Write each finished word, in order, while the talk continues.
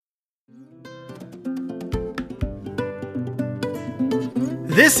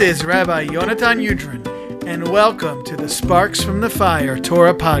This is Rabbi Yonatan Yudrin, and welcome to the Sparks from the Fire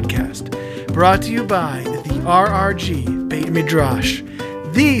Torah podcast, brought to you by the RRG Beit Midrash,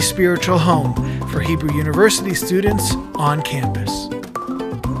 the spiritual home for Hebrew University students on campus.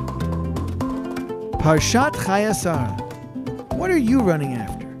 Parshat Chayei Sarah. What are you running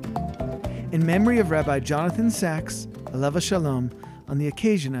after? In memory of Rabbi Jonathan Sachs, Alav Shalom, on the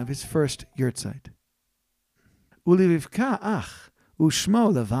occasion of his first yurtzeit. Ulivivka ach,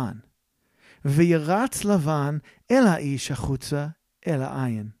 ushmo Lavan. V'yiratz Lavan el ha'ish achutza el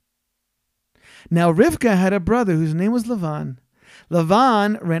ha'ayin. Now Rivka had a brother whose name was Lavan.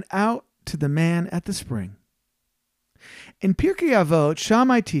 Lavan ran out to the man at the spring. In Pirkei Avot,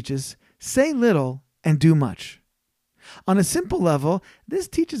 Shammai teaches, say little and do much. On a simple level, this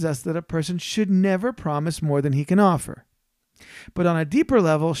teaches us that a person should never promise more than he can offer. But on a deeper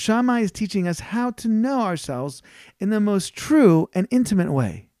level, Shammai is teaching us how to know ourselves in the most true and intimate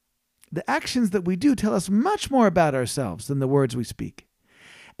way. The actions that we do tell us much more about ourselves than the words we speak.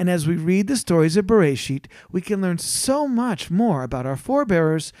 And as we read the stories of Bereshit, we can learn so much more about our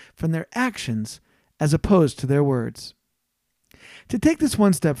forebears from their actions as opposed to their words. To take this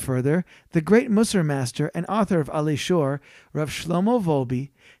one step further, the great Musar master and author of Alei Shor, Rav Shlomo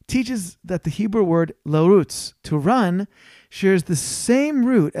Volbe, teaches that the Hebrew word lorutz, to run, shares the same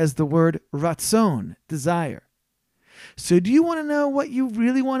root as the word ratzon, desire. So do you want to know what you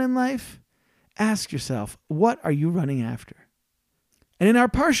really want in life? Ask yourself, what are you running after? And in our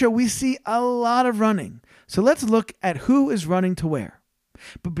parsha, we see a lot of running. So let's look at who is running to where.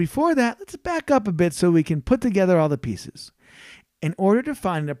 But before that, let's back up a bit so we can put together all the pieces. In order to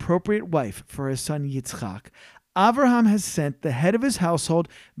find an appropriate wife for his son Yitzchak, Avraham has sent the head of his household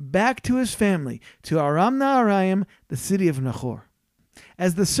back to his family, to Aram Naharaim, the city of Nahor.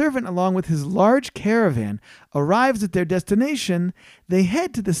 As the servant, along with his large caravan, arrives at their destination, they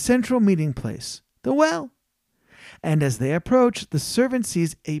head to the central meeting place, the well. And as they approach, the servant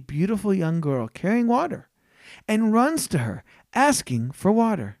sees a beautiful young girl carrying water and runs to her, asking for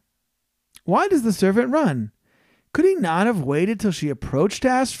water. Why does the servant run? Could he not have waited till she approached to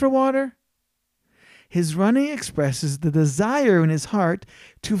ask for water? His running expresses the desire in his heart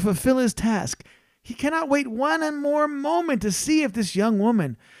to fulfill his task. He cannot wait one more moment to see if this young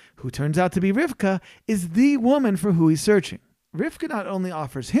woman, who turns out to be Rivka, is the woman for who he's searching. Rivka not only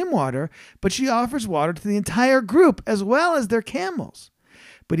offers him water, but she offers water to the entire group as well as their camels.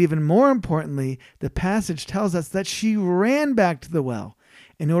 But even more importantly, the passage tells us that she ran back to the well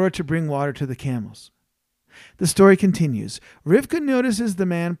in order to bring water to the camels. The story continues. Rivka notices the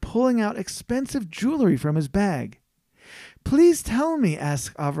man pulling out expensive jewelry from his bag. Please tell me,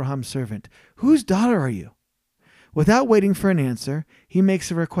 asks Avraham's servant, whose daughter are you? Without waiting for an answer, he makes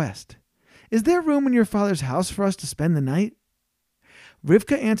a request. Is there room in your father's house for us to spend the night?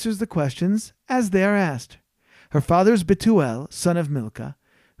 Rivka answers the questions as they are asked. Her father is Betuel, son of Milcah,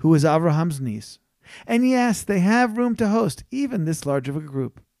 who is Avraham's niece. And yes, they have room to host even this large of a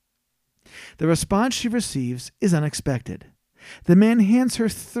group. The response she receives is unexpected. The man hands her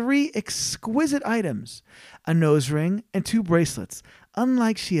 3 exquisite items, a nose ring and 2 bracelets,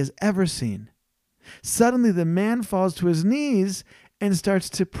 unlike she has ever seen. Suddenly the man falls to his knees and starts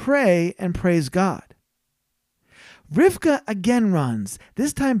to pray and praise God. Rivka again runs,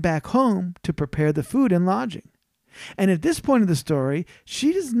 this time back home to prepare the food and lodging. And at this point of the story,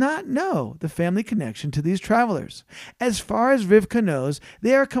 she does not know the family connection to these travelers. As far as Rivka knows,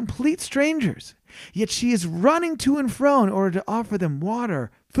 they are complete strangers. Yet she is running to and fro in order to offer them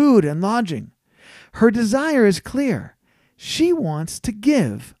water, food, and lodging. Her desire is clear. She wants to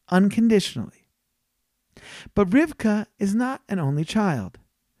give unconditionally. But Rivka is not an only child.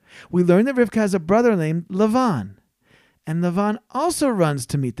 We learn that Rivka has a brother named Lavan. And Lavan also runs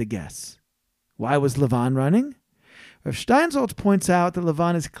to meet the guests. Why was Lavan running? Rav Steinsaltz points out that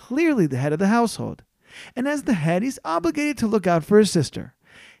Lavan is clearly the head of the household, and as the head, he's obligated to look out for his sister.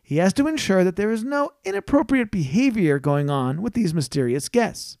 He has to ensure that there is no inappropriate behavior going on with these mysterious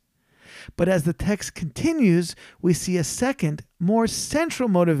guests. But as the text continues, we see a second, more central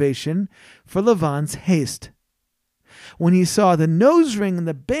motivation for Lavan's haste. When he saw the nose ring and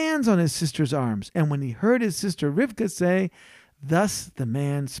the bands on his sister's arms, and when he heard his sister Rivka say, "Thus the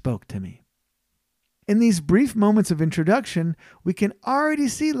man spoke to me." In these brief moments of introduction, we can already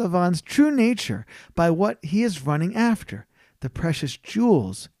see Lavan's true nature by what he is running after, the precious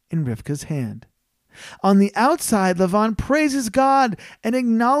jewels in Rivka's hand. On the outside, Lavan praises God and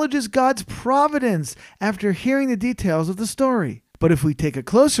acknowledges God's providence after hearing the details of the story. But if we take a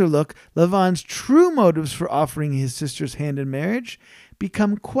closer look, Lavan's true motives for offering his sister's hand in marriage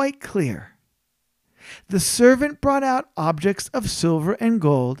become quite clear. The servant brought out objects of silver and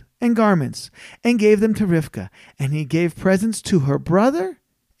gold and garments and gave them to Rivkah, and he gave presents to her brother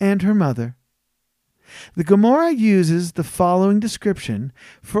and her mother. The Gemara uses the following description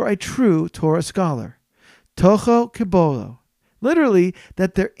for a true Torah scholar. Tocho kibolo, literally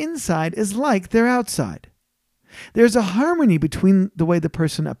that their inside is like their outside. There's a harmony between the way the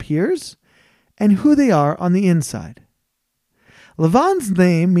person appears and who they are on the inside. Lavan's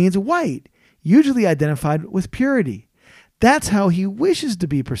name means white, usually identified with purity. That's how he wishes to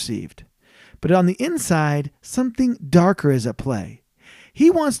be perceived. But on the inside, something darker is at play. He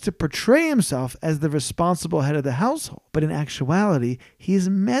wants to portray himself as the responsible head of the household, but in actuality, he is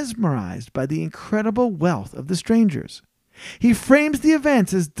mesmerized by the incredible wealth of the strangers. He frames the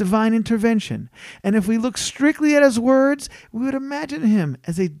events as divine intervention, and if we look strictly at his words, we would imagine him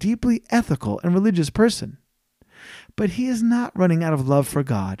as a deeply ethical and religious person. But he is not running out of love for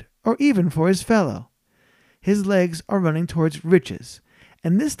God, or even for his fellow. His legs are running towards riches,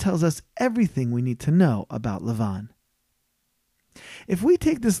 and this tells us everything we need to know about Lavan. If we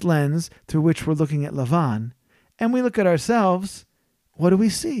take this lens through which we're looking at Lavan, and we look at ourselves, what do we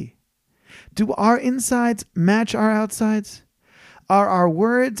see? Do our insides match our outsides? Are our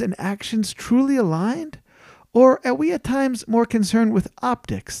words and actions truly aligned? Or are we at times more concerned with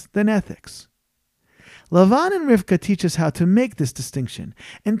optics than ethics? Lavan and Rivkah teach us how to make this distinction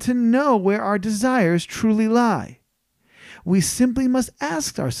and to know where our desires truly lie. We simply must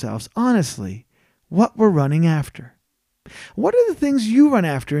ask ourselves honestly what we're running after. What are the things you run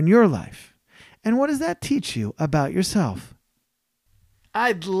after in your life? And what does that teach you about yourself?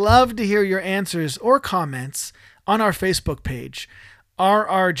 I'd love to hear your answers or comments on our Facebook page,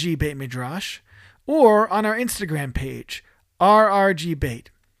 RRG Beit Midrash, or on our Instagram page, RRG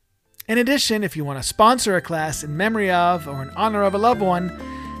Beit. In addition, if you want to sponsor a class in memory of or in honor of a loved one,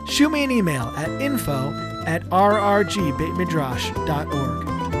 shoot me an email at info@rrgbeitmidrash.org.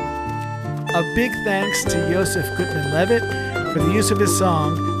 A big thanks to Yosef Gutman-Levitt for the use of his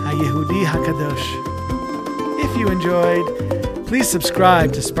song, HaYehudi HaKadosh. If you enjoyed, please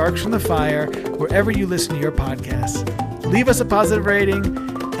subscribe to Sparks from the Fire wherever you listen to your podcasts. Leave us a positive rating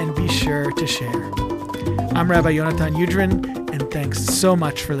and be sure to share. I'm Rabbi Yonatan Yudrin, and thanks so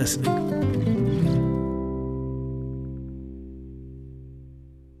much for listening.